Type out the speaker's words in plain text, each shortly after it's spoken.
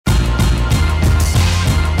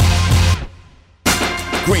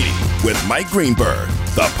Greeny with Mike Greenberg,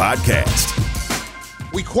 the podcast.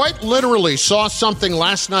 We quite literally saw something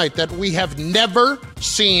last night that we have never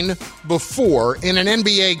seen before in an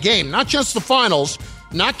NBA game. Not just the finals,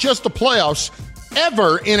 not just the playoffs,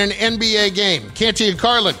 ever in an NBA game. Canty and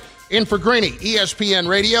Carlin in for Greeny, ESPN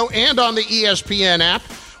Radio, and on the ESPN app.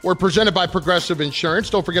 We're presented by Progressive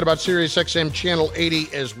Insurance. Don't forget about SiriusXM Channel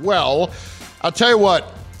 80 as well. I'll tell you what,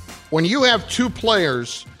 when you have two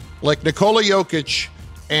players like Nikola Jokic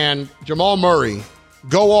and Jamal Murray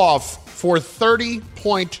go off for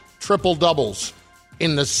 30-point triple-doubles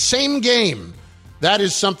in the same game, that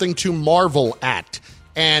is something to marvel at.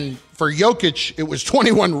 And for Jokic, it was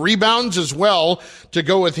 21 rebounds as well to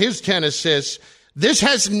go with his 10 assists. This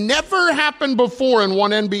has never happened before in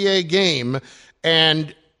one NBA game.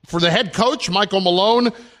 And for the head coach, Michael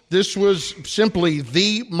Malone, this was simply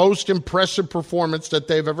the most impressive performance that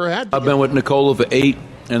they've ever had. I've been with Nikola for 8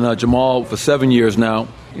 and Jamal for 7 years now.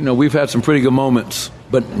 You know, we've had some pretty good moments,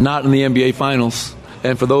 but not in the NBA Finals.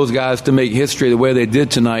 And for those guys to make history the way they did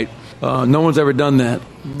tonight, no one's ever done that.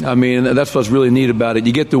 I mean, that's what's really neat about it.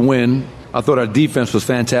 You get the win. I thought our defense was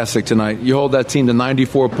fantastic tonight. You hold that team to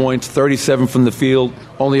 94 points, 37 from the field,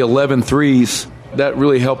 only 11 threes. That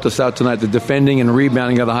really helped us out tonight, the defending and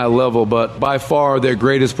rebounding at a high level, but by far their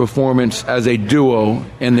greatest performance as a duo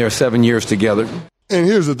in their 7 years together. And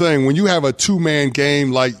here's the thing, when you have a two-man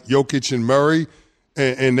game like Jokic and Murray,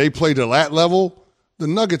 and they play to that level, the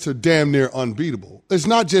Nuggets are damn near unbeatable. It's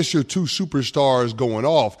not just your two superstars going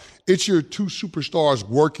off. It's your two superstars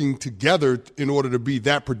working together in order to be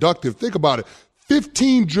that productive. Think about it.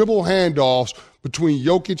 15 dribble handoffs between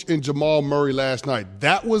Jokic and Jamal Murray last night.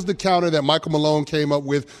 That was the counter that Michael Malone came up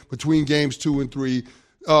with between games 2 and 3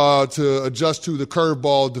 to adjust to the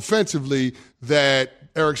curveball defensively that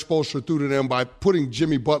Eric Spoelstra threw to them by putting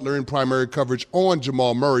Jimmy Butler in primary coverage on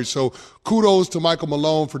Jamal Murray. So kudos to Michael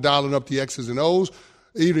Malone for dialing up the X's and O's.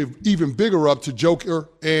 Even bigger up to Joker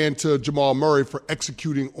and to Jamal Murray for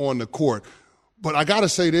executing on the court. But I got to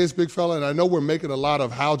say this, big fella, and I know we're making a lot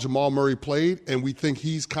of how Jamal Murray played, and we think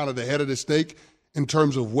he's kind of the head of the snake in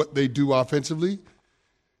terms of what they do offensively.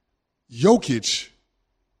 Jokic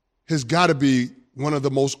has got to be one of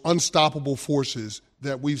the most unstoppable forces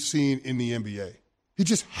that we've seen in the NBA. He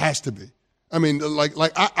just has to be. I mean,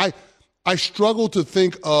 I struggle to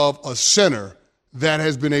think of a center that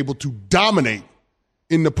has been able to dominate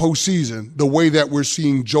in the postseason the way that we're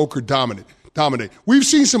seeing Joker dominate. We've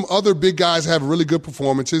seen some other big guys have really good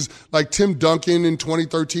performances, like Tim Duncan in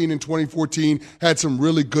 2013 and 2014 had some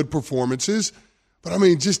really good performances. But, I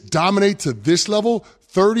mean, just dominate to this level,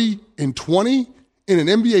 30 and 20 in an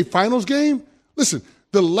NBA Finals game? Listen,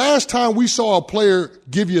 the last time we saw a player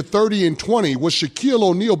give you 30 and 20 was Shaquille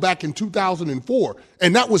O'Neal back in 2004,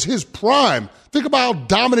 and that was his prime. Think about how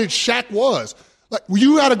dominant Shaq was. Like,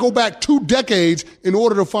 you got to go back 2 decades in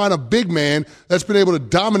order to find a big man that's been able to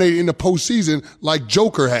dominate in the postseason like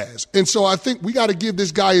Joker has. And so I think we got to give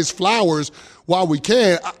this guy his flowers while we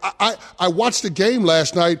can. I watched the game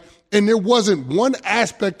last night, and there wasn't one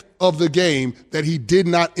aspect of the game that he did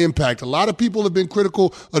not impact. A lot of people have been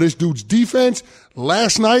critical of this dude's defense.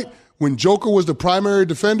 Last night, when Joker was the primary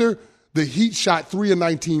defender, the Heat shot 3 of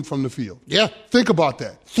 19 from the field. Yeah. Think about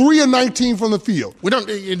that. 3 of 19 from the field.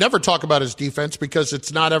 You never talk about his defense because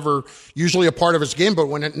it's not ever usually a part of his game, but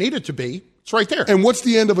when it needed to be, it's right there. And what's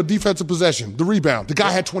the end of a defensive possession? The rebound. The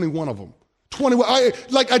guy had 21 of them. 21.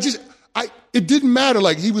 It didn't matter.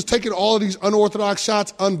 Like, he was taking all of these unorthodox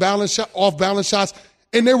shots, unbalanced shots, off-balance shots,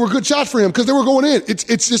 and they were good shots for him because they were going in.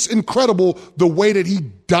 It's just incredible the way that he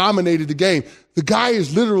dominated the game. The guy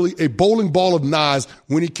is literally a bowling ball of Nas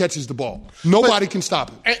when he catches the ball. Nobody can stop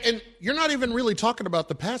him. And you're not even really talking about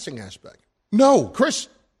the passing aspect. No. Chris,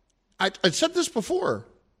 I said this before.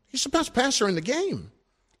 He's the best passer in the game.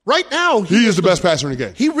 Right now, he is the best passer in the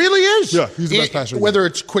game. He really is. Yeah, he's the best passer in the game. Whether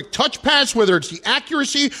it's quick touch pass, whether it's the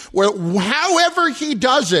accuracy, however he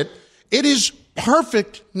does it, it is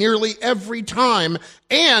perfect nearly every time,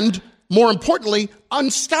 and more importantly,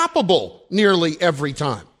 unstoppable nearly every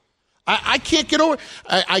time. I can't get over.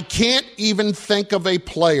 I can't even think of a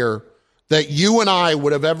player that you and I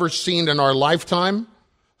would have ever seen in our lifetime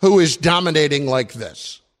who is dominating like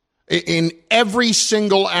this in every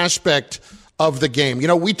single aspect of the game. You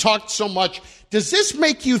know, we talked so much. Does this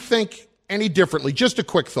make you think any differently? Just a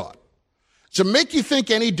quick thought. Does it make you think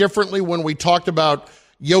any differently when we talked about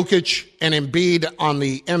Jokic and Embiid on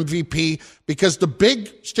the MVP? Because the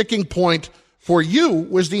big sticking point for you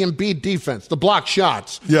was the Embiid defense, the block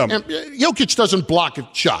shots. Yeah. And Jokic doesn't block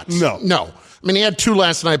shots. No. I mean, he had 2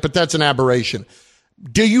 last night, but that's an aberration.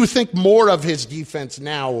 Do you think more of his defense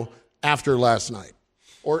now after last night?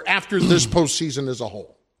 or after this postseason as a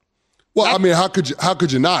whole? Well, I mean, how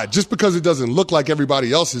could you not? Just because it doesn't look like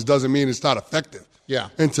everybody else's doesn't mean it's not effective. Yeah.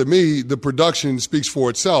 And to me, the production speaks for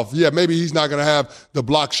itself. Yeah, maybe he's not going to have the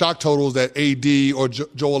block shot totals that AD or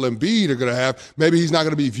Joel Embiid are going to have. Maybe he's not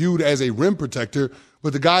going to be viewed as a rim protector,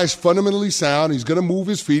 but the guy's fundamentally sound. He's going to move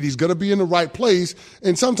his feet. He's going to be in the right place.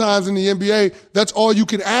 And sometimes in the NBA, that's all you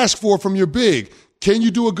can ask for from your big. Can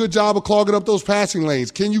you do a good job of clogging up those passing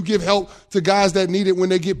lanes? Can you give help to guys that need it when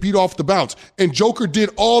they get beat off the bounce? And Joker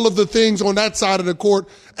did all of the things on that side of the court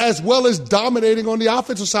as well as dominating on the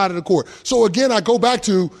offensive side of the court. So again, I go back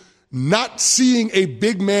to not seeing a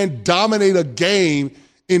big man dominate a game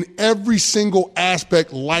in every single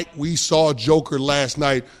aspect like we saw Joker last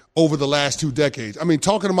night over the last 2 decades. I mean,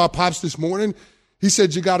 talking to my pops this morning, he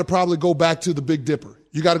said you got to probably go back to the Big Dipper.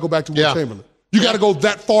 You got to go back to Will Chamberlain. You got to go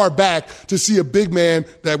that far back to see a big man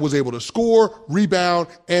that was able to score, rebound,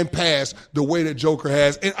 and pass the way that Joker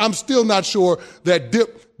has. And I'm still not sure that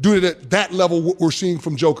Dip do it at that level what we're seeing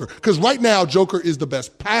from Joker. Because right now, Joker is the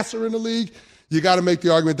best passer in the league. You got to make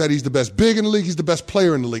the argument that he's the best big in the league. He's the best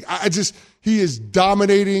player in the league. He is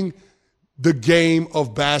dominating the game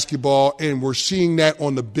of basketball, and we're seeing that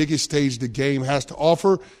on the biggest stage the game has to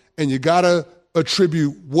offer. And you got to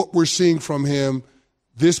attribute what we're seeing from him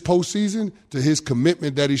this postseason to his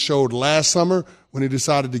commitment that he showed last summer when he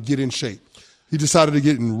decided to get in shape. He decided to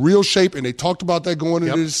get in real shape, and they talked about that going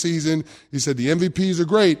into this season. He said, the MVPs are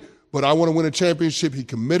great, but I want to win a championship. He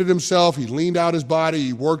committed himself. He leaned out his body.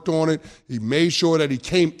 He worked on it. He made sure that he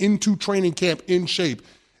came into training camp in shape.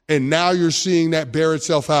 And now you're seeing that bear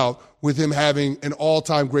itself out with him having an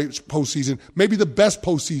all-time great postseason, maybe the best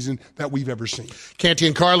postseason that we've ever seen. Canty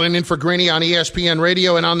and Carlin in for Greeny on ESPN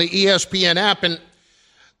Radio and on the ESPN app. And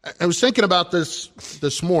I was thinking about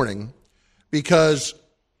this morning because I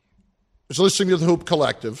was listening to the Hoop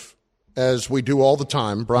Collective, as we do all the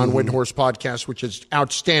time, Brian Windhorst podcast, which is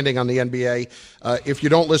outstanding on the NBA. If you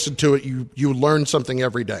don't listen to it, you learn something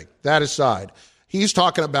every day. That aside, he's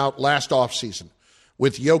talking about last offseason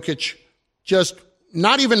with Jokic just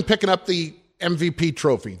not even picking up the MVP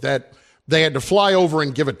trophy, that they had to fly over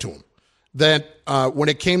and give it to him. That when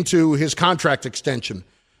it came to his contract extension,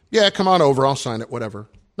 yeah, come on over, I'll sign it, whatever.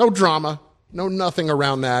 No drama, no nothing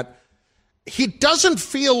around that. He doesn't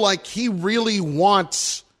feel like he really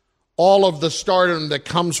wants all of the stardom that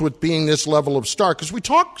comes with being this level of star. Because we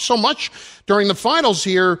talk so much during the finals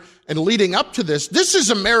here and leading up to this. This is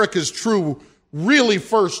America's true, really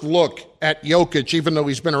first look at Jokic, even though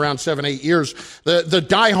he's been around 7-8 years. The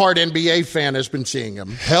diehard NBA fan has been seeing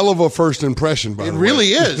him. Hell of a first impression, by the way. It really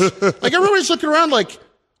is. Like, everybody's looking around like,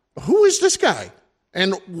 who is this guy?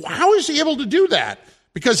 And how is he able to do that?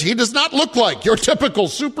 Because he does not look like your typical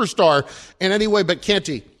superstar in any way. But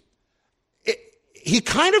Canty, he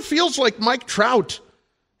kind of feels like Mike Trout.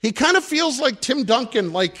 He kind of feels like Tim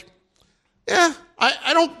Duncan. Like,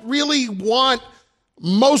 I don't really want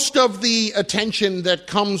most of the attention that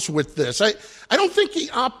comes with this. I don't think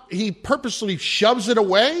he purposely shoves it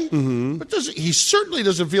away, but he certainly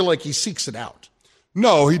doesn't feel like he seeks it out.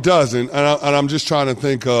 No, he doesn't. And I'm just trying to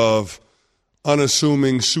think of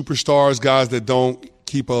unassuming superstars, guys that don't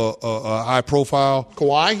keep a high profile.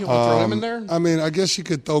 Kawhi, you want to throw him in there? I mean, I guess you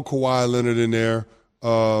could throw Kawhi Leonard in there.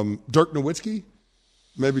 Dirk Nowitzki,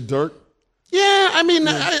 maybe Dirk. Yeah, I mean,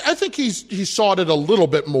 I think he sought it a little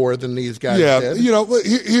bit more than these guys did. You know,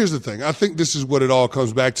 here's the thing. I think this is what it all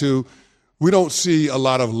comes back to. We don't see a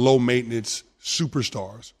lot of low-maintenance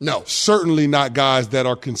superstars. No. Certainly not guys that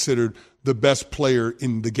are considered the best player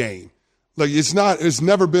in the game. Like, it's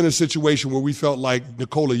never been a situation where we felt like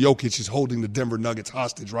Nikola Jokic is holding the Denver Nuggets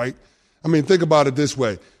hostage, right? I mean, think about it this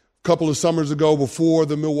way. A couple of summers ago, before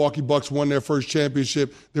the Milwaukee Bucks won their first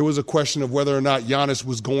championship, there was a question of whether or not Giannis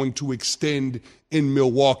was going to extend in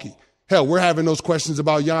Milwaukee. Hell, we're having those questions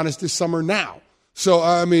about Giannis this summer now. So,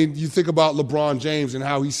 I mean, you think about LeBron James and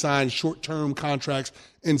how he signs short-term contracts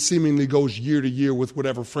and seemingly goes year to year with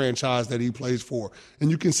whatever franchise that he plays for.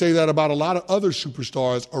 And you can say that about a lot of other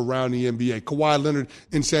superstars around the NBA. Kawhi Leonard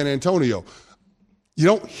in San Antonio. You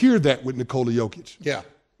don't hear that with Nikola Jokic. Yeah.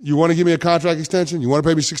 You want to give me a contract extension? You want to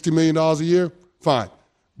pay me $60 million a year? Fine.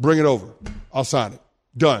 Bring it over. I'll sign it.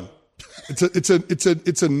 Done. It's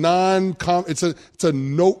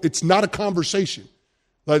not a conversation.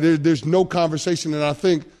 Like there's no conversation. And I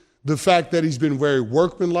think the fact that he's been very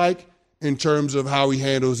workmanlike in terms of how he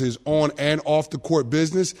handles his on and off the court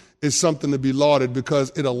business is something to be lauded,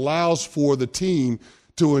 because it allows for the team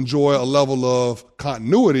to enjoy a level of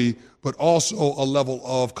continuity, but also a level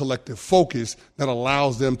of collective focus that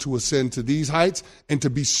allows them to ascend to these heights and to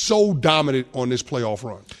be so dominant on this playoff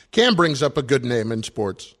run. Cam brings up a good name in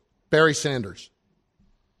sports, Barry Sanders.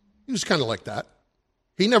 He was kind of like that.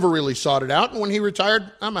 He never really sought it out, and when he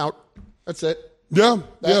retired, I'm out. That's it.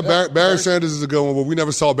 Barry Sanders is a good one, but we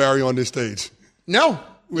never saw Barry on this stage. No,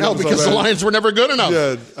 because the Lions were never good enough.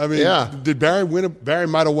 Yeah, I mean, did Barry win? Barry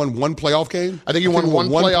might have won one playoff game. I think he won one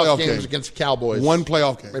playoff game against the Cowboys. One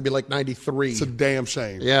playoff game. Maybe like 93. It's a damn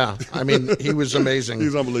shame. Yeah, I mean, he was amazing.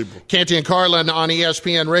 He's unbelievable. Canty and Carlin on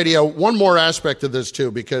ESPN Radio. One more aspect of this,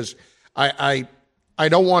 too, because I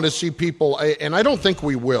don't want to see people, and I don't think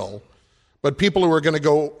we will, but people who are going to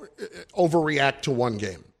go overreact to one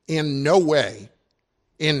game. In no way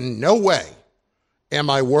am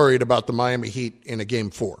I worried about the Miami Heat in a Game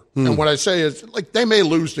 4. And what I say is, like, they may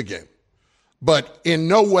lose the game, but in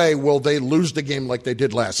no way will they lose the game like they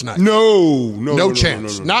did last night. No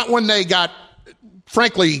chance. No. Not when they got,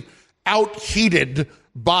 frankly, out-heated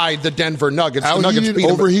by the Denver Nuggets. The Nuggets beat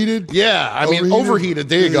them. Overheated? Yeah, I mean, overheated.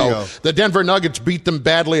 There you go. The Denver Nuggets beat them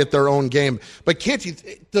badly at their own game. But can't you,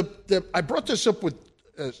 I brought this up with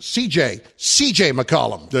CJ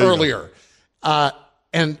McCollum earlier.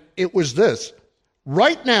 And it was this.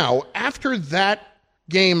 Right now, after that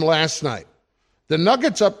game last night, the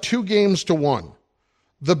Nuggets up 2-1.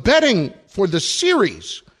 The betting for the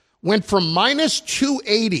series went from minus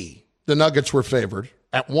 280, the Nuggets were favored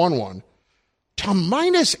at 1-1, to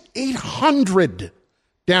minus 800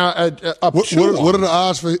 down up 2-1. What are the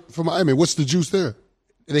odds for Miami? What's the juice there?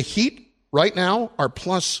 The Heat right now are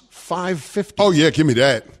plus 550. Oh, yeah, give me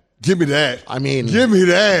that. I mean, give me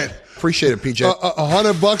that. Appreciate it, PJ.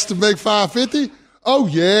 $100 to make 550? Oh,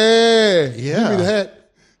 yeah.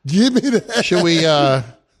 Give me that. Should we,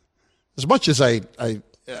 as much as I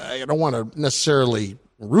don't want to necessarily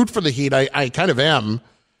root for the Heat, I kind of am.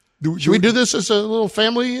 Should we do this as a little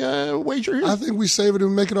family wager here? I think we save it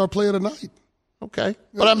and make it our play of the night. Okay.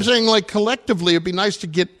 But I'm saying, like, collectively, it'd be nice to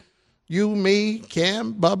get you, me,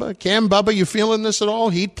 Cam, Bubba, you feeling this at all?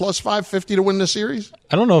 Heat plus 550 to win the series?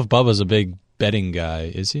 I don't know if Bubba's a big betting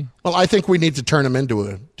guy, is he? Well, I think we need to turn him into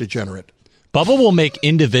a degenerate. Bubba will make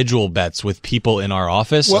individual bets with people in our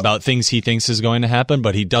office about things he thinks is going to happen,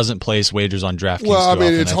 but he doesn't place wagers on DraftKings. Well, I mean,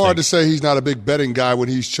 often, it's hard to say he's not a big betting guy when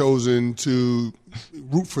he's chosen to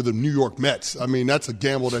root for the New York Mets. I mean, that's a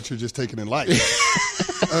gamble that you're just taking in life.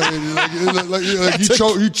 I mean,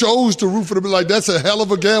 you chose to root for them. Like, that's a hell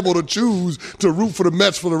of a gamble to choose to root for the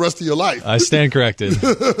Mets for the rest of your life. I stand corrected.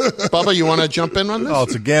 Bubba, you want to jump in on this? Oh,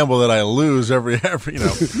 it's a gamble that I lose every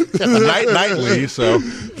nightly. So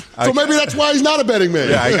maybe that's why he's not a betting man.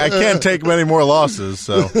 Yeah, I can't take many more losses.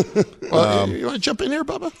 So, you want to jump in here,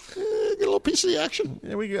 Bubba? Get a little piece of the action.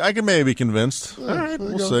 Yeah, I can maybe be convinced. All right,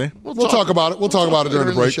 we'll see. We'll talk about it. We'll talk about it during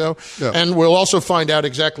the break. Show. Yeah. And we'll also find out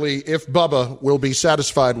exactly if Bubba will be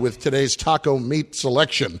satisfied with today's taco meat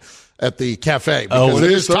selection at the cafe. Because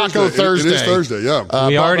it is Taco Thursday. It is Thursday, yeah.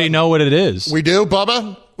 We already know what it is. We do,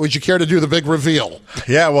 Bubba? Would you care to do the big reveal?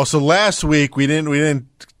 Yeah, well, so last week we didn't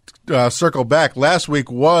circle back. Last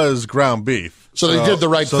week was ground beef. So they did the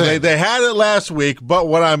right thing. So they had it last week, but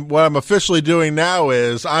what I'm officially doing now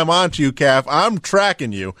is I'm on to you, Calf. I'm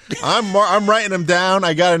tracking you. I'm writing them down.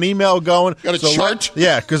 I got an email going. Got a chart?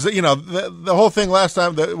 Yeah, because the whole thing last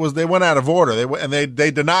time was they went out of order.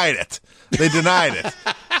 They denied it. They denied it.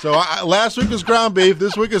 So last week was ground beef.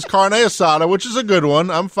 This week is carne asada, which is a good one.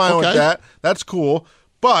 I'm fine with that. That's cool.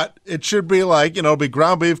 But it should be like, it'll be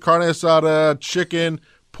ground beef, carne asada, chicken,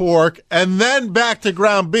 pork, and then back to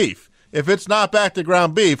ground beef. If it's not back to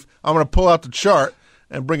ground beef, I'm going to pull out the chart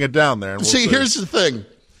and bring it down there. And see, here's the thing.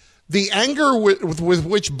 The anger with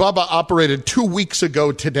which Bubba operated 2 weeks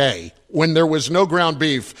ago today, when there was no ground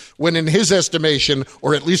beef, when in his estimation,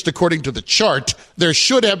 or at least according to the chart, there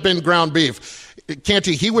should have been ground beef.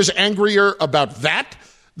 Canty, he was angrier about that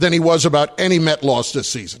than he was about any Met loss this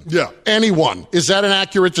season. Yeah. Anyone. Is that an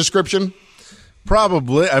accurate description?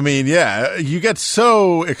 Probably. I mean, yeah, you get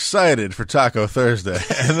so excited for Taco Thursday,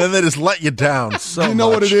 and then they just let you down so much. You know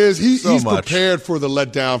what it is? He's prepared for the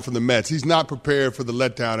letdown from the Mets. He's not prepared for the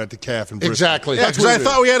letdown at the Calf and Bristol. Exactly. Yeah, because I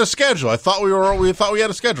thought we had a schedule. I thought we had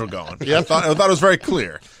a schedule going. Yeah, I thought it was very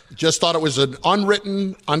clear. Just thought it was an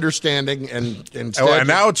unwritten understanding, and instead, and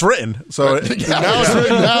now it's written. So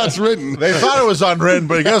now it's written. They thought it was unwritten,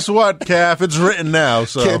 but guess what, Calf? It's written now.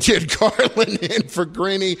 So Canty and Carlin in for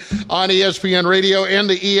Greeny on ESPN Radio and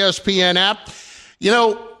the ESPN app.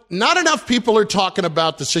 Not enough people are talking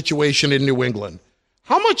about the situation in New England.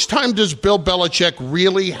 How much time does Bill Belichick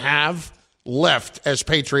really have left as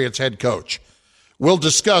Patriots head coach? We'll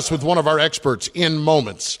discuss with one of our experts in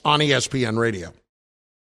moments on ESPN Radio.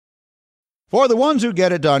 For the ones who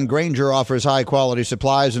get it done, Grainger offers high-quality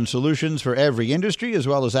supplies and solutions for every industry, as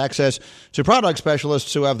well as access to product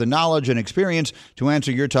specialists who have the knowledge and experience to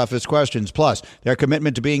answer your toughest questions. Plus, their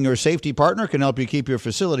commitment to being your safety partner can help you keep your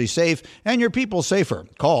facility safe and your people safer.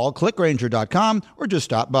 Call clickgrainger.com or just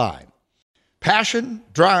stop by. Passion,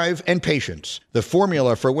 drive, and patience. The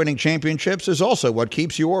formula for winning championships is also what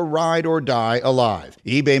keeps your ride or die alive.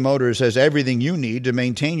 eBay Motors has everything you need to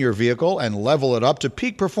maintain your vehicle and level it up to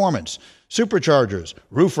peak performance. Superchargers,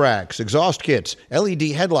 roof racks, exhaust kits, LED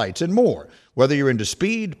headlights, and more. Whether you're into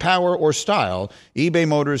speed, power, or style, eBay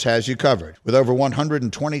Motors has you covered. With over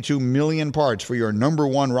 122 million parts for your number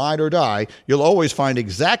one ride or die, you'll always find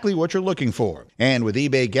exactly what you're looking for. And with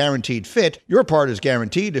eBay Guaranteed Fit, your part is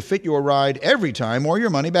guaranteed to fit your ride every time or your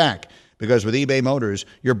money back. Because with eBay Motors,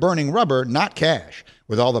 you're burning rubber, not cash.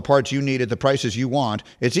 With all the parts you need at the prices you want,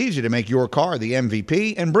 it's easy to make your car the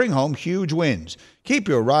MVP and bring home huge wins. Keep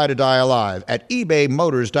your ride or die alive at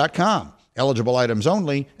ebaymotors.com. Eligible items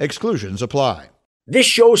only. Exclusions apply. This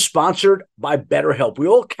show is sponsored by BetterHelp. We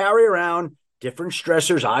all carry around different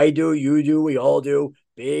stressors. I do, you do, we all do,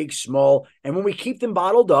 big, small. And when we keep them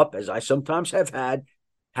bottled up, as I sometimes have had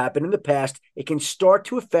happen in the past, it can start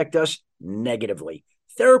to affect us negatively.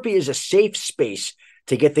 Therapy is a safe space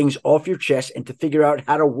to get things off your chest and to figure out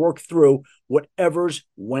how to work through whatever's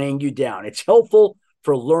weighing you down. It's helpful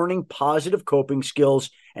for learning positive coping skills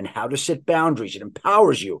and how to set boundaries. It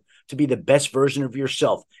empowers you to be the best version of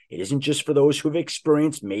yourself. It isn't just for those who have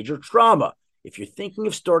experienced major trauma. If you're thinking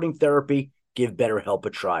of starting therapy, give BetterHelp a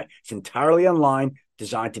try. It's entirely online,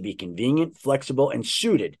 designed to be convenient, flexible, and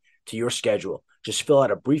suited to your schedule. Just fill out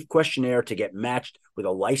a brief questionnaire to get matched with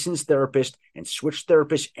a licensed therapist and switch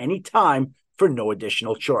therapists anytime for no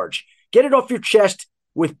additional charge. Get it off your chest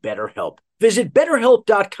with BetterHelp. Visit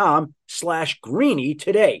BetterHelp.com/Greeny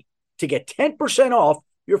today to get 10% off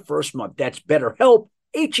your first month. That's BetterHelp,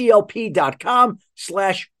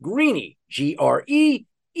 HELP.com/Greeny, GREENY.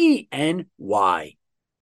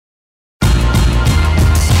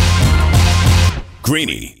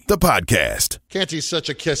 Greeny, the podcast. Canty's such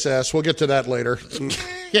a kiss ass. We'll get to that later.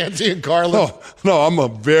 Canty and Carlin. No, I'm a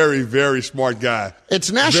very, very smart guy.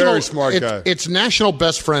 It's national. Very smart guy. It's National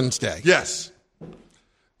Best Friends Day. Yes.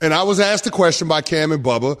 And I was asked a question by Cam and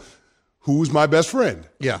Bubba, who's my best friend?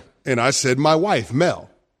 Yeah. And I said my wife, Mel.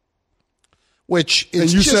 Which is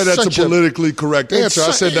and you said that's a politically correct answer.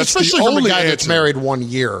 I said that's the only from a guy answer. That's married 1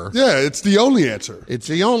 year. Yeah, it's the only answer. It's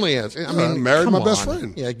the only answer. I mean, married come my on. best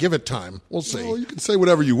friend. Yeah, give it time. We'll see. Well, you can say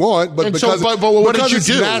whatever you want, but And because, so, but what because did you it's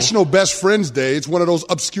do? National Best Friends Day, it's one of those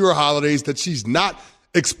obscure holidays that she's not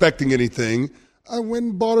expecting anything. I went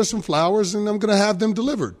and bought her some flowers, and I'm going to have them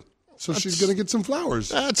delivered. So she's going to get some flowers.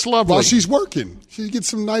 That's lovely. While she's working. She gets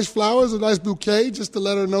some nice flowers, a nice bouquet, just to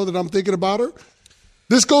let her know that I'm thinking about her.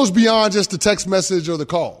 This goes beyond just the text message or the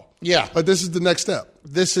call. Yeah. But this is the next step.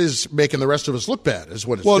 This is making the rest of us look bad, is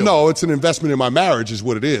what it's Well, doing. no, it's an investment in my marriage is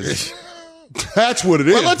what it is. That's what it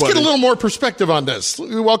is. Well, let's get a little more perspective on this.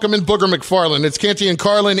 We welcome in Booger McFarland. It's Canty and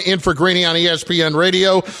Carlin in for Greeny on ESPN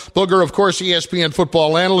Radio. Booger, of course, ESPN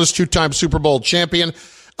football analyst, two-time Super Bowl champion.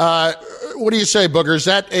 What do you say, Booger? Is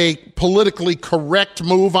that a politically correct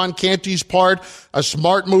move on Canty's part, a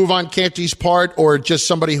smart move on Canty's part, or just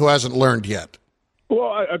somebody who hasn't learned yet? Well,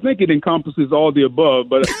 I think it encompasses all the above,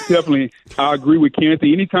 but definitely I agree with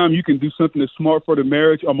Canty. Anytime you can do something that's smart for the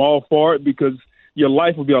marriage, I'm all for it because your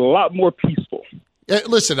life will be a lot more peaceful.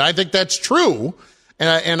 Listen, I think that's true,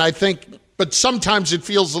 and I think, but sometimes it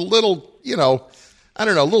feels a little, I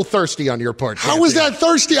don't know, a little thirsty on your part. How is that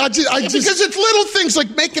thirsty? I just because it's little things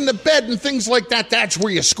like making the bed and things like that. That's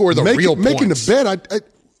where you score the real points. Making the bed, I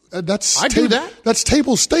do that. That's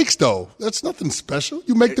table stakes, though. That's nothing special.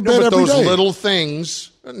 You make the bed but every those day. Little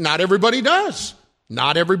things, not everybody does.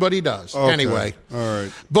 Not everybody does. Okay. Anyway. All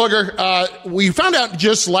right. Booger, we found out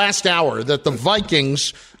just last hour that the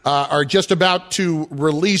Vikings are just about to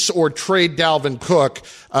release or trade Dalvin Cook.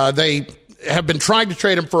 They have been trying to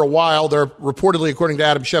trade him for a while. They're reportedly, according to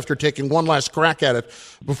Adam Schefter, taking one last crack at it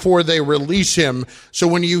before they release him. So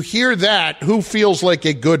when you hear that, who feels like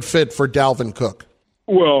a good fit for Dalvin Cook?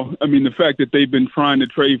 Well, I mean, the fact that they've been trying to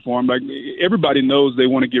trade for him, like everybody knows they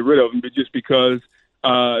want to get rid of him, but just because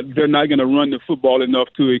they're not going to run the football enough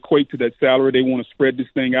to equate to that salary, they want to spread this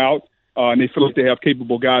thing out, and they feel like they have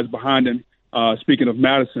capable guys behind them. Speaking of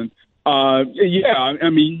Madison, I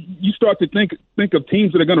mean, you start to think of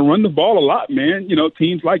teams that are going to run the ball a lot, man.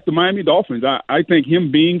 Teams like the Miami Dolphins. I think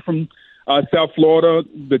him being from South Florida,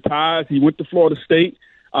 the ties, he went to Florida State.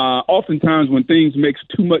 Oftentimes when things make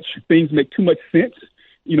too much sense,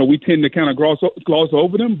 we tend to kind of gloss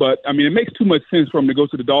over them. But, I mean, it makes too much sense for him to go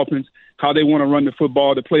to the Dolphins, how they want to run the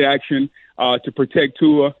football, to play action, to protect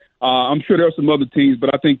Tua. I'm sure there are some other teams,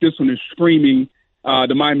 but I think this one is screaming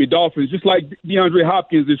the Miami Dolphins, just like DeAndre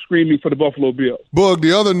Hopkins is screaming for the Buffalo Bills. Boog,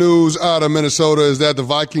 the other news out of Minnesota is that the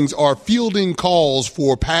Vikings are fielding calls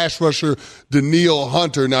for pass rusher Danielle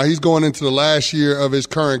Hunter. Now, he's going into the last year of his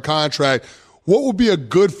current contract. What would be a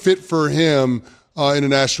good fit for him in the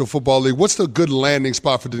National Football League? What's the good landing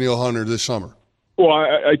spot for Danielle Hunter this summer? Well,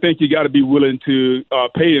 I think you got to be willing to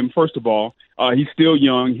pay him, first of all. He's still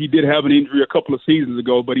young. He did have an injury a couple of seasons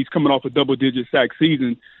ago, but he's coming off a double-digit sack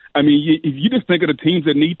season. I mean, if you just think of the teams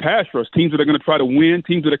that need pass rush, teams that are going to try to win,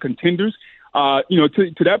 teams that are contenders,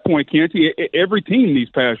 to that point, Canty, every team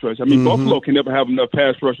needs pass rush. I mean, Buffalo can never have enough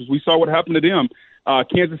pass rushes. We saw what happened to them.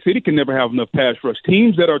 Kansas City can never have enough pass rush.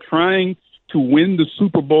 Teams that are trying to win the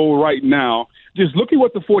Super Bowl right now, just look at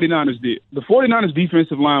what the 49ers did. The 49ers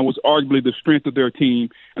defensive line was arguably the strength of their team,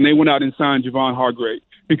 and they went out and signed Javon Hargrave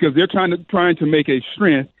because they're trying to make a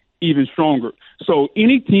strength even stronger. So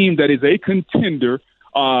any team that is a contender,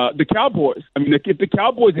 the Cowboys, I mean, if the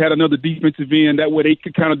Cowboys had another defensive end, that way they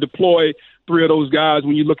could kind of deploy three of those guys.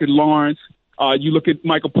 When you look at Lawrence, you look at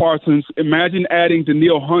Michael Parsons, imagine adding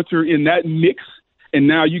Danielle Hunter in that mix, and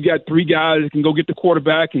now you got three guys that can go get the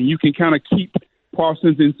quarterback, and you can kind of keep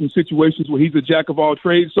Parsons in some situations where he's a jack of all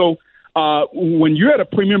trades. So when you're at a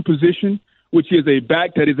premium position, which is a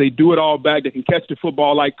back that is a do-it-all back that can catch the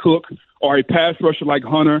football like Cook or a pass rusher like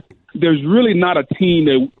Hunter, there's really not a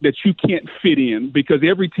team that you can't fit in because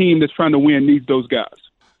every team that's trying to win needs those guys.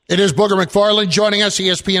 It is Booger McFarland joining us,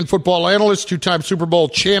 ESPN football analyst, two-time Super Bowl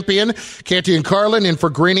champion. Canty and Carlin in for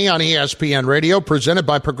Greeny on ESPN Radio, presented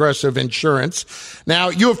by Progressive Insurance. Now,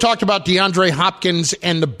 you have talked about DeAndre Hopkins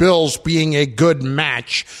and the Bills being a good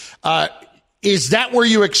match. Is that where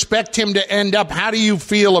you expect him to end up? How do you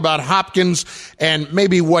feel about Hopkins and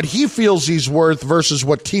maybe what he feels he's worth versus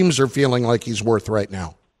what teams are feeling like he's worth right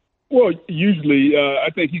now? Well, usually I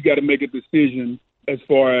think he's got to make a decision as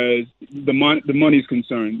far as the money's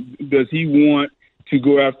concerned. Does he want to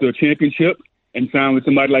go after a championship and sign with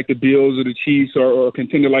somebody like the Bills or the Chiefs or a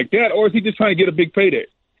contender like that, or is he just trying to get a big payday?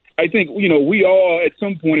 I think, we all at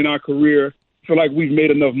some point in our career feel like we've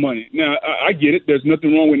made enough money. Now, I get it. There's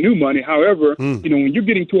nothing wrong with new money. However, when you're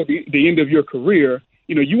getting toward the end of your career,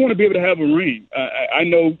 you want to be able to have a ring. I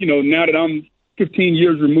know, now that I'm 15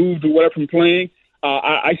 years removed or whatever from playing,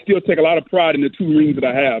 I still take a lot of pride in the 2 rings that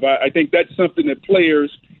I have. I think that's something that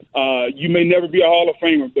players, you may never be a Hall of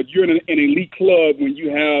Famer, but you're in an elite club when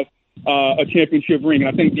you have a championship ring. And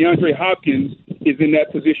I think DeAndre Hopkins is in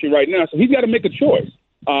that position right now. So he's got to make a choice.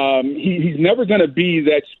 He's never going to be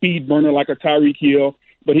that speed burner like a Tyreek Hill,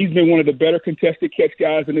 but he's been one of the better contested catch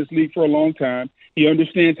guys in this league for a long time. He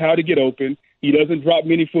understands how to get open. He doesn't drop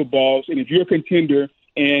many footballs. And if you're a contender,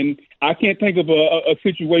 and I can't think of a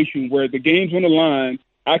situation where the game's on the line,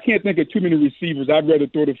 I can't think of too many receivers I'd rather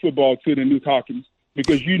throw the football to than Nuke Hopkins,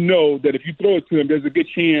 because you know that if you throw it to him, there's a good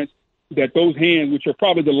chance that those hands, which are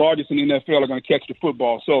probably the largest in the NFL, are going to catch the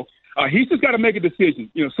football. So he's just got to make a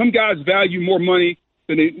decision. Some guys value more money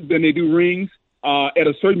than they do rings. At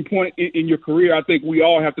a certain point in your career, I think we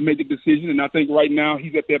all have to make a decision, and I think right now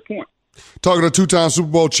he's at that point. Talking to two-time Super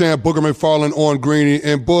Bowl champ Booger McFarland on Greeny.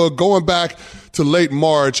 And, Boog, going back to late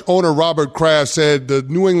March, owner Robert Kraft said the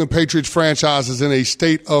New England Patriots franchise is in a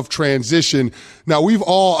state of transition. Now, we've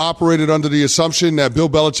all operated under the assumption that Bill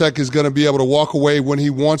Belichick is going to be able to walk away when he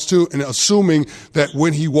wants to, and assuming that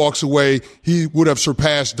when he walks away, he would have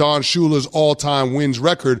surpassed Don Shula's all-time wins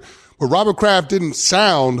record. But Robert Kraft didn't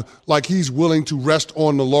sound like he's willing to rest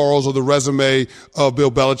on the laurels of the resume of Bill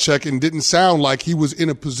Belichick, and didn't sound like he was in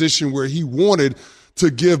a position where he wanted to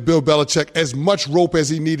give Bill Belichick as much rope as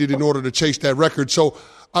he needed in order to chase that record. So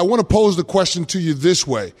I want to pose the question to you this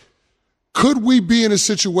way. Could we be in a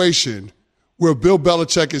situation where Bill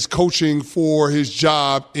Belichick is coaching for his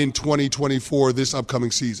job in 2024, this upcoming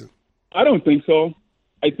season? I don't think so.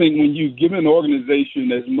 I think when you give an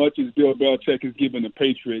organization as much as Bill Belichick has given the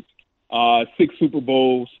Patriots, 6 Super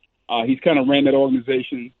Bowls. He's kind of ran that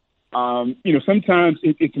organization. Sometimes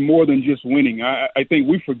it's more than just winning. I think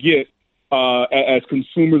we forget as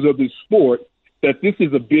consumers of this sport that this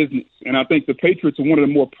is a business. And I think the Patriots are one of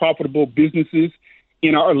the more profitable businesses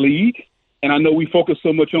in our league. And I know we focus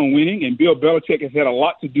so much on winning, and Bill Belichick has had a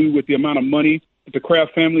lot to do with the amount of money that the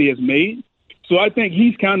Kraft family has made. So I think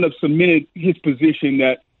he's kind of cemented his position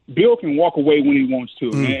that Bill can walk away when he wants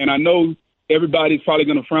to. And I know everybody's probably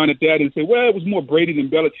going to frown at that and say, well, it was more Brady than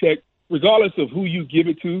Belichick. Regardless of who you give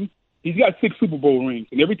it to, He's got 6 Super Bowl rings.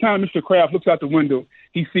 And every time Mr. Kraft looks out the window,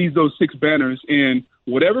 he sees those 6 banners. And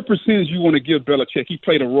whatever percentage you want to give Belichick, he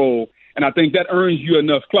played a role. And I think that earns you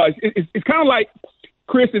enough clout. It's kind of like,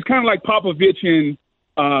 Chris, it's kind of like Popovich in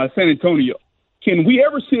San Antonio. Can we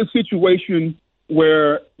ever see a situation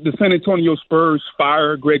where the San Antonio Spurs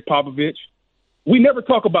fire Greg Popovich? We never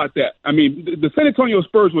talk about that. I mean, the San Antonio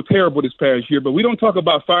Spurs were terrible this past year, but we don't talk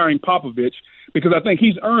about firing Popovich because I think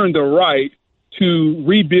he's earned the right to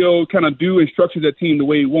rebuild, kind of do and structure that team the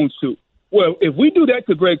way he wants to. Well, if we do that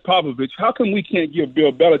to Greg Popovich, how come we can't give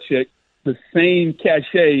Bill Belichick the same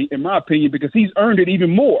cachet, in my opinion, because he's earned it even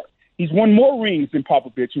more. He's won more rings than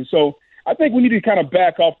Popovich. And so I think we need to kind of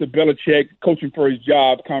back off the Belichick coaching for his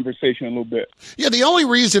job conversation a little bit. Yeah, the only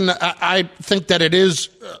reason I think that it is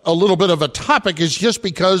a little bit of a topic is just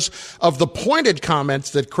because of the pointed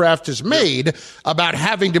comments that Kraft has made about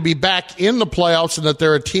having to be back in the playoffs and that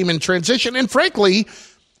they're a team in transition. And frankly,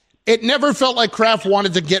 it never felt like Kraft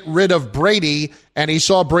wanted to get rid of Brady, and he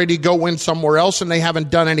saw Brady go win somewhere else, and they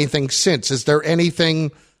haven't done anything since. Is there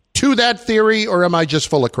anything to that theory, or am I just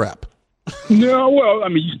full of crap? No, well, I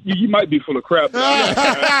mean, you might be full of crap.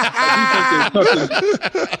 I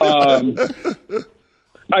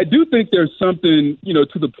do think there's something,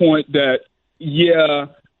 to the point that, yeah,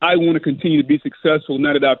 I want to continue to be successful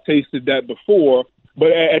now that I've tasted that before.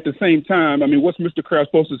 But at the same time, I mean, what's Mr.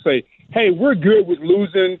 Kraft supposed to say? Hey, we're good with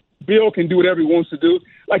losing. Bill can do whatever he wants to do.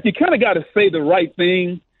 Like, you kind of got to say the right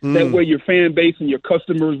thing. That way your fan base and your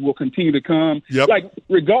customers will continue to come. Yep. Like,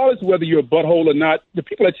 regardless of whether you're a butthole or not, the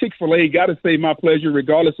people at Chick-fil-A got to say my pleasure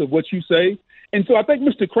regardless of what you say. And so I think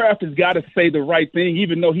Mr. Kraft has got to say the right thing,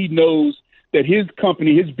 even though he knows that his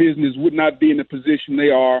company, his business would not be in the position they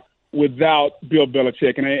are without Bill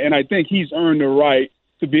Belichick. And I think he's earned the right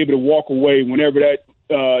to be able to walk away whenever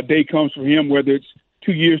that day comes for him, whether it's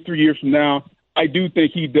 2 years, 3 years from now. I do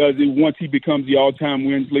think he does it once he becomes the all-time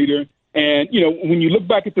wins leader. And, when you look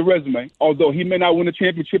back at the resume, although he may not win a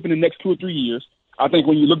championship in the next 2 or 3 years, I think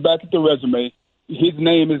when you look back at the resume, his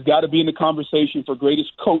name has got to be in the conversation for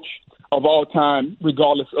greatest coach of all time,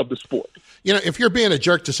 regardless of the sport. If you're being a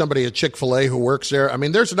jerk to somebody at Chick-fil-A who works there, I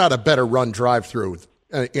mean, there's not a better run drive-through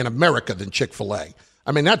in America than Chick-fil-A.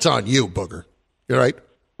 I mean, that's on you, Booger. You're right.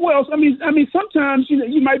 Well, I mean, sometimes,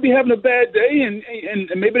 you might be having a bad day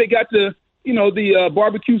and maybe they got the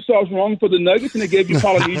barbecue sauce wrong for the nuggets, and they gave you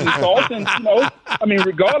Polynesian sauce. And,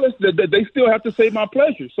 regardless, they still have to say my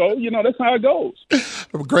pleasure. So, that's how it goes.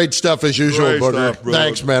 Great stuff as usual, Great Booger. stuff, brother.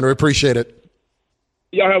 Thanks, man. We appreciate it.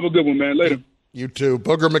 Y'all have a good one, man. Later. You too.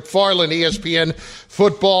 Booger McFarland, ESPN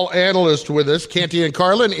football analyst with us. Canty and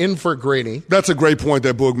Carlin in for Greeny. That's a great point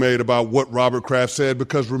that Boog made about what Robert Kraft said,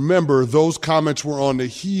 because remember, those comments were on the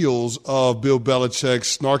heels of Bill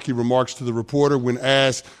Belichick's snarky remarks to the reporter when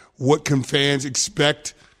asked, what can fans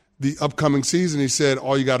expect the upcoming season? He said,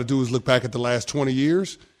 all you got to do is look back at the last 20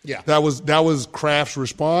 years. Yeah. That was Kraft's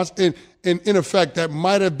response. And in effect, that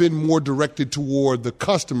might have been more directed toward the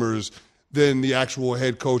customers than the actual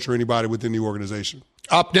head coach or anybody within the organization.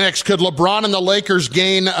 Up next, could LeBron and the Lakers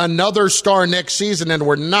gain another star next season? And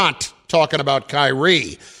we're not talking about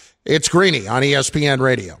Kyrie. It's Greeny on ESPN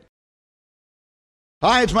Radio.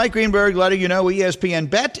 Hi, it's Mike Greenberg letting you know ESPN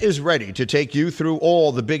Bet is ready to take you through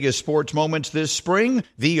all the biggest sports moments this spring.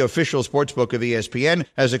 The official sportsbook of ESPN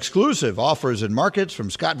has exclusive offers and markets from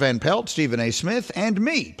Scott Van Pelt, Stephen A. Smith, and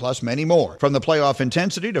me, plus many more. From the playoff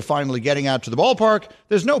intensity to finally getting out to the ballpark,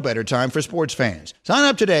 there's no better time for sports fans. Sign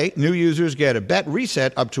up today. New users get a bet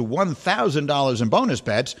reset up to $1,000 in bonus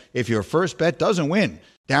bets if your first bet doesn't win.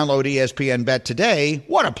 Download ESPN Bet today.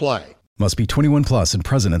 What a play. Must be 21 plus and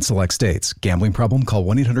present in select states. Gambling problem? Call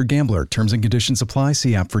 1-800-GAMBLER. Terms and conditions apply.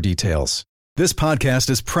 See app for details. This podcast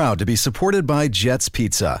is proud to be supported by Jets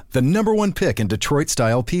Pizza, the #1 pick in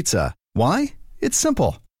Detroit-style pizza. Why? It's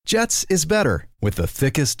simple. Jets is better. With the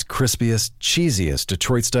thickest, crispiest, cheesiest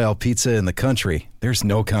Detroit-style pizza in the country, there's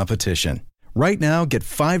no competition. Right now, get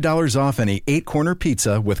 $5 off any 8-corner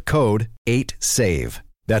pizza with code 8SAVE.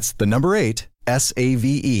 That's the number 8,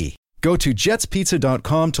 SAVE. Go to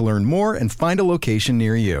jetspizza.com to learn more and find a location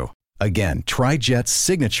near you. Again, try Jet's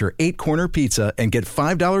signature 8-corner pizza and get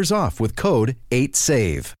 $5 off with code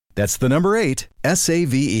 8SAVE. That's the number 8,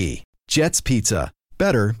 SAVE. Jet's Pizza.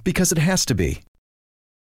 Better because it has to be.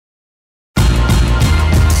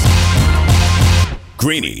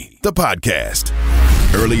 Greeny, the podcast.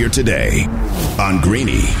 Earlier today on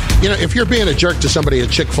Greeny. If you're being a jerk to somebody at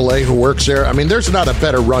Chick-fil-A who works there, I mean, there's not a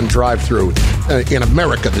better run drive-through in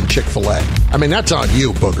America than Chick-fil-A. I mean, that's on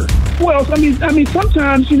you, Booger. Well, I mean,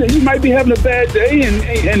 sometimes, you might be having a bad day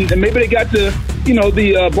and maybe they got the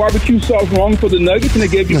the barbecue sauce wrong for the nuggets, and they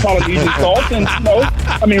gave you Polynesian sauce.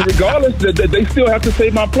 And, regardless, they still have to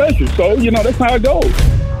save my pleasure. So, that's how it goes.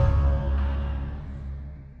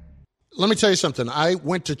 Let me tell you something. I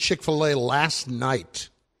went to Chick-fil-A last night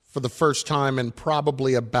for the first time in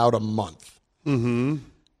probably about a month. Mm-hmm.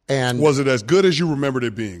 And was it as good as you remembered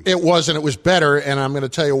it being? It was, and it was better, and I'm going to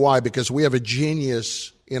tell you why, because we have a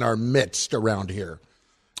genius in our midst around here.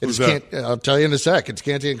 I'll tell you in a sec. It's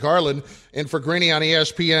Canty and Carlin. And for Greeny on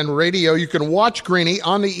ESPN Radio, you can watch Greeny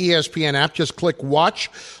on the ESPN app. Just click watch,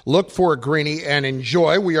 look for Greeny, and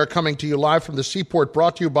enjoy. We are coming to you live from the Seaport,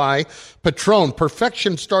 brought to you by Patron.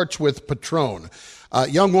 Perfection starts with Patron. A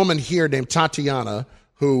young woman here named Tatiana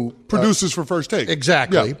who produces for First Take.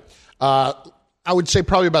 Exactly. Yeah. I would say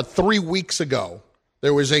probably about 3 weeks ago,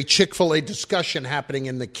 there was a Chick-fil-A discussion happening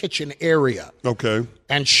in the kitchen area. Okay.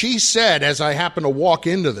 And she said, as I happen to walk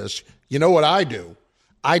into this, you know what I do?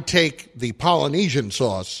 I take the Polynesian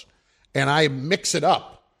sauce and I mix it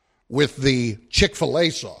up with the Chick-fil-A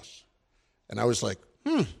sauce. And I was like,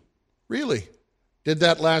 really? Did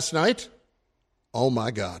that last night? Oh, my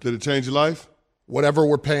God. Did it change your life? Whatever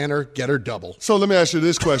we're paying her, get her double. So let me ask you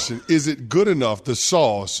this question. Is it good enough, the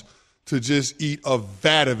sauce, to just eat a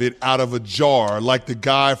vat of it out of a jar like the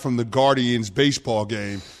guy from the Guardians baseball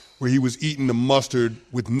game where he was eating the mustard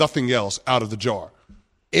with nothing else out of the jar?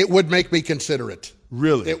 It would make me consider it.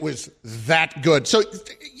 Really? It was that good. So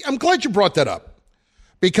I'm glad you brought that up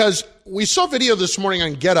because we saw video this morning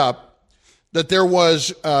on Get Up that there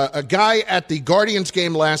was a guy at the Guardians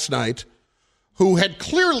game last night who had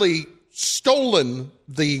clearly stolen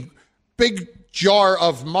the big jar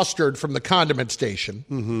of mustard from the condiment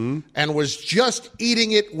station and was just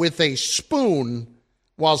eating it with a spoon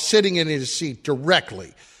while sitting in his seat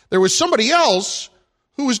directly. There was somebody else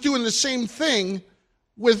who was doing the same thing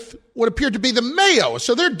with what appeared to be the mayo.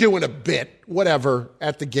 So they're doing a bit, whatever,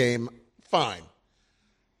 at the game. Fine.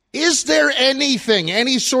 Is there anything,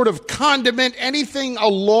 any sort of condiment, anything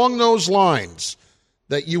along those lines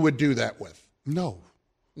that you would do that with? No.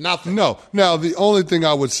 Nothing. No. Now, the only thing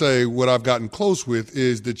I would say what I've gotten close with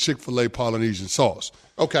is the Chick-fil-A Polynesian sauce.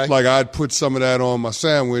 Okay. Like I'd put some of that on my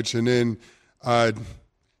sandwich and then I'd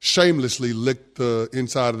shamelessly lick the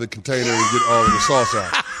inside of the container and get all of the sauce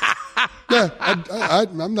out. Yeah,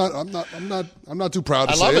 I'm not too proud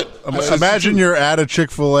to say it. I love it. Imagine you're at a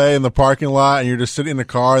Chick-fil-A in the parking lot and you're just sitting in the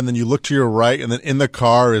car and then you look to your right and then in the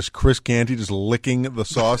car is Chris Canty just licking the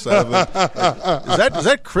sauce out of it. Is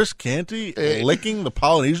that Chris Canty licking the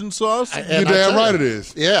Polynesian sauce? You're damn right it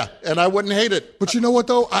is. Yeah, and I wouldn't hate it. But you know what,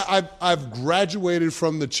 though? I've graduated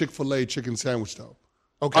from the Chick-fil-A chicken sandwich, though.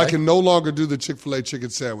 Okay. I can no longer do the Chick-fil-A chicken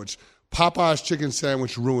sandwich. Popeye's chicken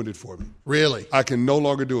sandwich ruined it for me. Really? I can no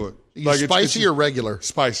longer do it. Spicy or regular?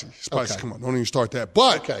 Spicy. Okay. Come on, don't even start that.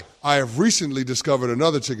 But I have recently discovered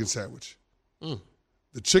another chicken sandwich.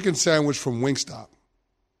 The chicken sandwich from Wingstop.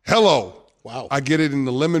 Hello. Wow. I get it in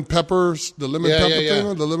the lemon peppers, the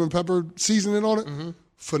lemon pepper seasoning on it.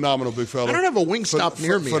 Phenomenal, big fella. I don't have a Wingstop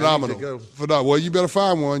near me. Phenomenal. Well, you better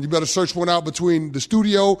find one. You better search one out between the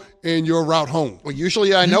studio and your route home. Well,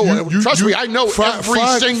 usually I know. Trust me, I know every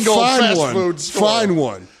single fast food store. Find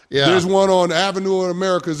one. Yeah. There's one on Avenue of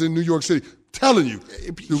Americas in New York City.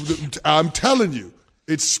 I'm telling you,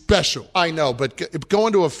 it's special. I know, but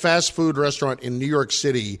going to a fast food restaurant in New York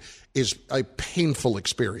City is a painful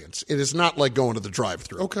experience. It is not like going to the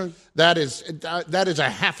drive-thru. Okay. That is a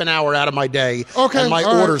half an hour out of my day, okay, and my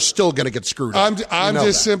order's still going to get screwed up. I'm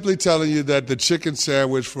just simply telling you that the chicken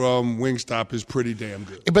sandwich from Wingstop is pretty damn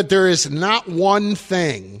good. But there is not one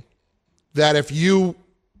thing that if you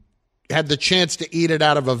had the chance to eat it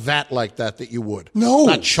out of a vat like that you would. No.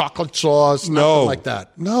 Not chocolate sauce, nothing like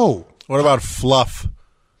that. No. What about Fluff?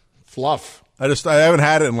 Fluff. I haven't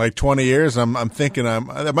had it in like 20 years. I'm thinking I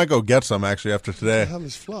might go get some actually after today. What the hell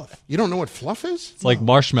is Fluff? You don't know what Fluff is? It's like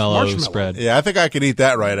marshmallow spread. Yeah, I think I could eat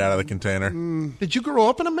that right out of the container. Did you grow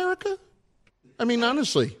up in America? I mean,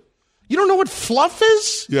 honestly, you don't know what Fluff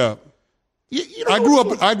is? Yeah. You I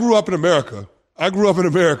grew up in America.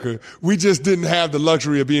 We just didn't have the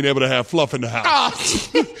luxury of being able to have Fluff in the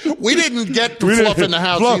house. We didn't get Fluff in the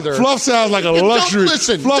house either. Fluff sounds like a luxury.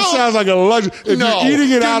 Fluff sounds like a luxury. If you're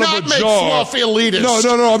eating it out of a jar. Do not make Fluff elitist.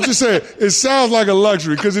 No. I'm just saying, it sounds like a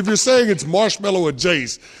luxury. Because if you're saying it's marshmallow or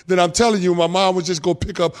Jace, then I'm telling you, my mom would just go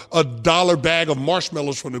pick up a $1 bag of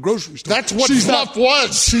marshmallows from the grocery store. That's what Fluff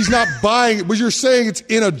was. She's not buying it, but you're saying it's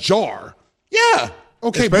in a jar. Yeah.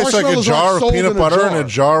 Okay, it's basically like a jar of peanut butter and a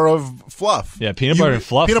jar of fluff. Yeah, peanut butter and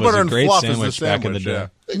fluff was a great sandwich back in the day. Yeah.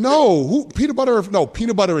 Peanut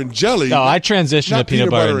butter and jelly. No, I transitioned to peanut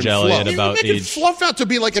butter and jelly at about You're making age fluff out to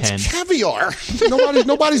be like 10. it's caviar.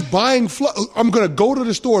 Nobody's buying fluff. I'm going to go to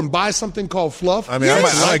the store and buy something called fluff. I mean, I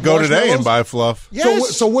might go today and buy fluff.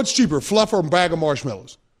 Yes. So what's cheaper, fluff or a bag of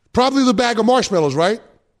marshmallows? Probably the bag of marshmallows, right?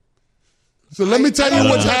 So let me tell you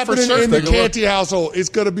what's happening in the Canty household. It's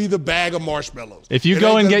going to be the bag of marshmallows. If you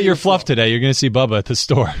go and get your fluff today, you're going to see Bubba at the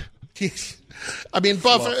store. I mean,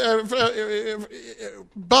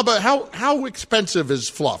 Bubba, how expensive is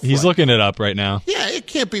fluff? He's looking it up right now. Yeah, it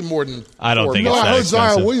can't be more than. I don't think No, it's I that heard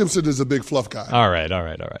expensive. Zion Williamson is a big fluff guy. All right.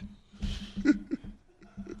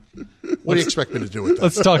 What do you expect me to do with that?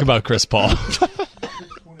 Let's talk about Chris Paul.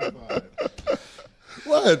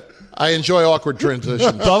 What? I enjoy awkward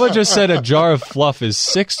transitions. Bubba just said a jar of fluff is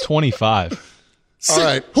 $6.25. All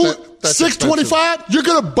right, that's $6.25? You're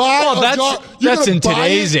gonna buy a jar? That's in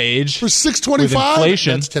today's age for $6.25 with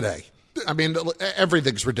inflation. That's today. I mean,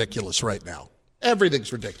 everything's ridiculous right now.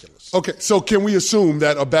 Everything's ridiculous. Okay, so can we assume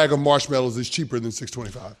that a bag of marshmallows is cheaper than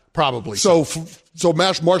 $6.25? Probably. So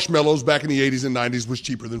mashed marshmallows back in the 80s and 90s was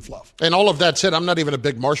cheaper than fluff. And all of that said, I'm not even a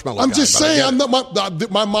big marshmallow guy. I'm just saying, I'm not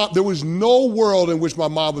my mom. There was no world in which my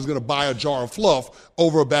mom was going to buy a jar of fluff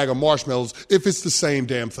over a bag of marshmallows if it's the same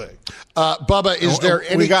damn thing. Bubba, is there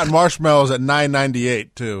any? We got marshmallows at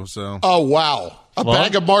 $9.98 too. So. Oh wow, a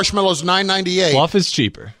bag of marshmallows $9.98. Fluff is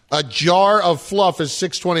cheaper. A jar of fluff is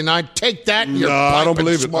 $6.29. Take that. No, I don't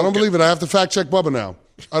believe it. I don't believe it. I have to fact check Bubba now.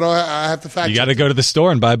 I have to fact. You got to go to the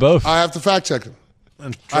store and buy both. I have to fact check him.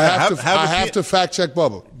 I have to fact check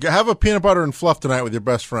Bubba. Have a peanut butter and fluff tonight with your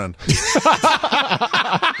best friend.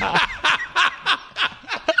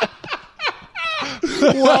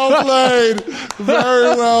 Well played.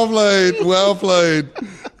 Very well played. Well played.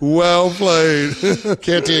 Well played.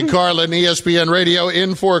 Canty and Carlin, ESPN Radio,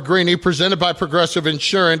 in for Greeny, presented by Progressive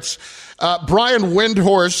Insurance. Brian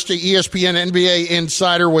Windhorst, the ESPN NBA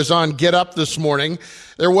insider, was on Get Up this morning.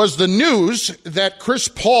 There was the news that Chris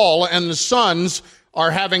Paul and the Suns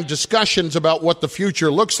are having discussions about what the future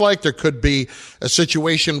looks like. There could be a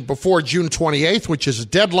situation before June 28th, which is a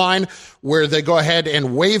deadline, where they go ahead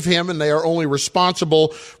and waive him, and they are only responsible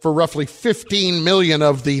for roughly $15 million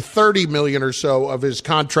of the $30 million or so of his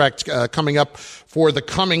contract coming up for the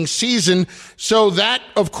coming season. So that,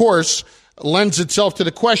 of course, lends itself to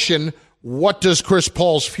the question, what does Chris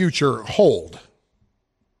Paul's future hold?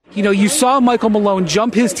 You know, you saw Michael Malone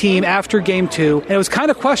jump his team after game 2, and it was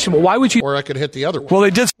kind of questionable. Why would you? Or I could hit the other one. Well, they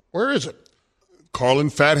did. Where is it? Carlin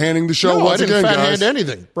fat-handing the show No, once I didn't again, fat-hand guys.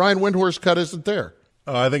 anything. Brian Windhorst's cut isn't there.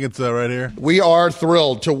 Oh, I think it's right here. We are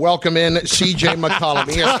thrilled to welcome in C.J. McCollum,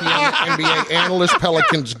 ESPN NBA analyst,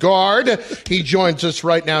 Pelicans guard. He joins us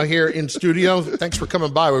right now here in studio. Thanks for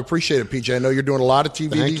coming by. We appreciate it, PJ. I know you're doing a lot of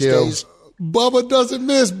TV these days. Bubba doesn't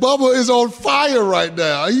miss. Bubba is on fire right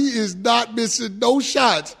now. He is not missing no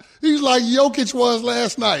shots. He's like Jokic was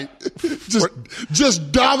last night,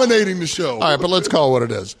 just dominating the show. All right, but let's call it what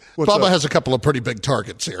it is. Bubba up? has a couple of pretty big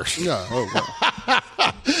targets here. Yeah, well.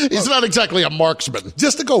 He's not exactly a marksman.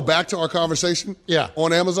 Just to go back to our conversation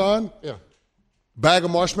on Amazon, bag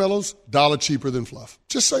of marshmallows, $1 cheaper than fluff.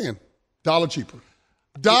 Just saying, $1 cheaper.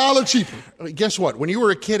 $1 cheaper. I mean, guess what? When you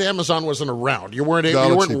were a kid, Amazon wasn't around. You weren't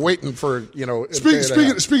waiting for,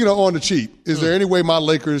 Speaking of on the cheap, is there any way my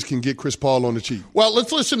Lakers can get Chris Paul on the cheap? Well,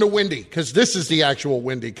 let's listen to Windy, because this is the actual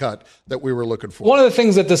Windy cut that we were looking for. One of the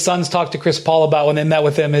things that the Suns talked to Chris Paul about when they met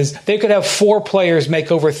with him is they could have 4 players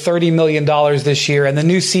make over $30 million this year, and the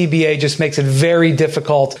new CBA just makes it very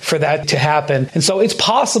difficult for that to happen. And so it's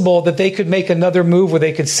possible that they could make another move where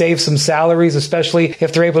they could save some salaries, especially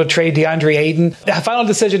if they're able to trade DeAndre Ayton. The final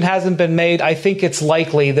decision hasn't been made. I think it's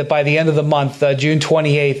likely that by the end of the month, June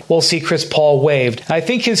 28th, we'll see Chris Paul waived. I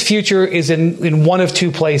think his future is in one of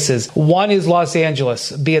 2 places. One is Los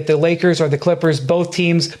Angeles, be it the Lakers or the Clippers. Both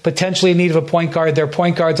teams potentially in need of a point guard. Their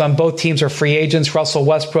point guards on both teams are free agents, Russell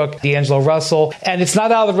Westbrook, D'Angelo Russell. And it's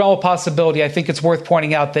not out of the realm of possibility. I think it's worth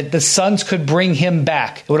pointing out that the Suns could bring him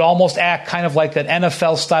back. It would almost act kind of like an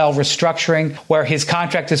NFL-style restructuring where his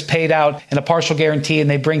contract is paid out in a partial guarantee and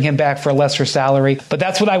they bring him back for a lesser salary. But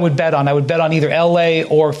that's what I would bet on. I would bet on either LA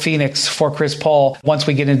or Phoenix for Chris Paul once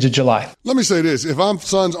we get into July. Let me say this. If I'm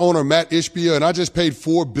Suns owner Matt Ishbia and I just paid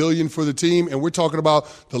 $4 billion for the team and we're talking about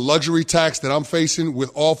the luxury tax that I'm facing with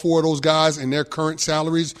all 4 of those guys and their current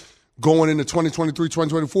salaries going into 2023,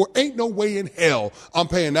 2024. Ain't no way in hell I'm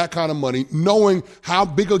paying that kind of money knowing how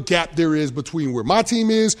big a gap there is between where my team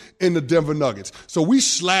is and the Denver Nuggets. So we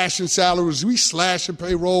slashing salaries, we slashing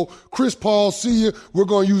payroll. Chris Paul, see you. We're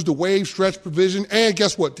going to use the wave stretch provision. And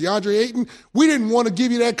guess what? DeAndre Ayton, we didn't want to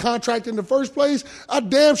give you that contract in the first place. I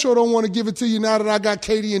damn sure don't want to give it to you now that I got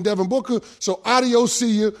KD and Devin Booker. So adios,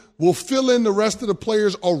 see you. We'll fill in the rest of the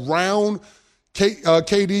players around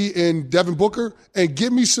KD and Devin Booker and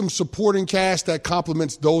give me some supporting cast that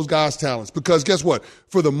complements those guys' talents. Because guess what?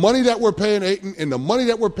 For the money that we're paying Ayton and the money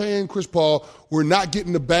that we're paying Chris Paul, we're not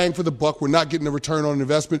getting the bang for the buck. We're not getting the return on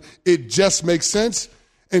investment. It just makes sense.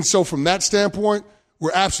 And so from that standpoint,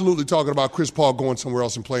 we're absolutely talking about Chris Paul going somewhere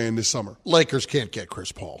else and playing this summer. Lakers can't get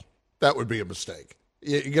Chris Paul. That would be a mistake.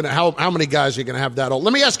 How many guys are you going to have that old?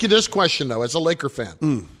 Let me ask you this question, though, as a Laker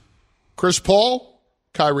fan. Chris Paul,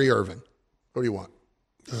 Kyrie Irving. What do you want?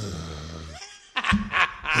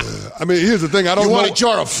 I mean, here's the thing. I don't know. You want a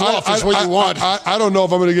jar of fluff is what you want. I don't know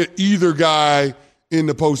if I'm going to get either guy in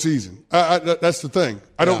the postseason. That's the thing.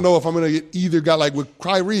 I don't know if I'm going to get either guy. Like with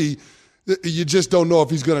Kyrie, you just don't know if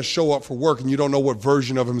he's going to show up for work, and you don't know what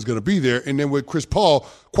version of him is going to be there. And then with Chris Paul,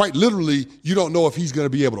 quite literally, you don't know if he's going to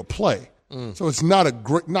be able to play. So it's not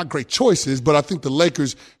great choices, but I think the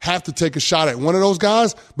Lakers have to take a shot at one of those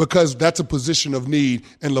guys because that's a position of need,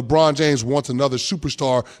 and LeBron James wants another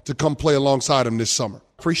superstar to come play alongside him this summer.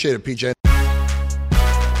 Appreciate it, PJ.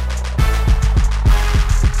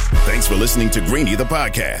 Thanks for listening to Greeny, the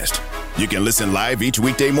podcast. You can listen live each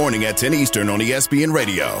weekday morning at 10 Eastern on ESPN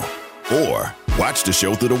Radio. Or watch the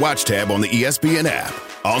show through the Watch tab on the ESPN app.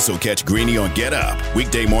 Also catch Greeny on Get Up,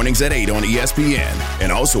 weekday mornings at 8 on ESPN.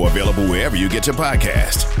 And also available wherever you get your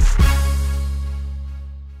podcast.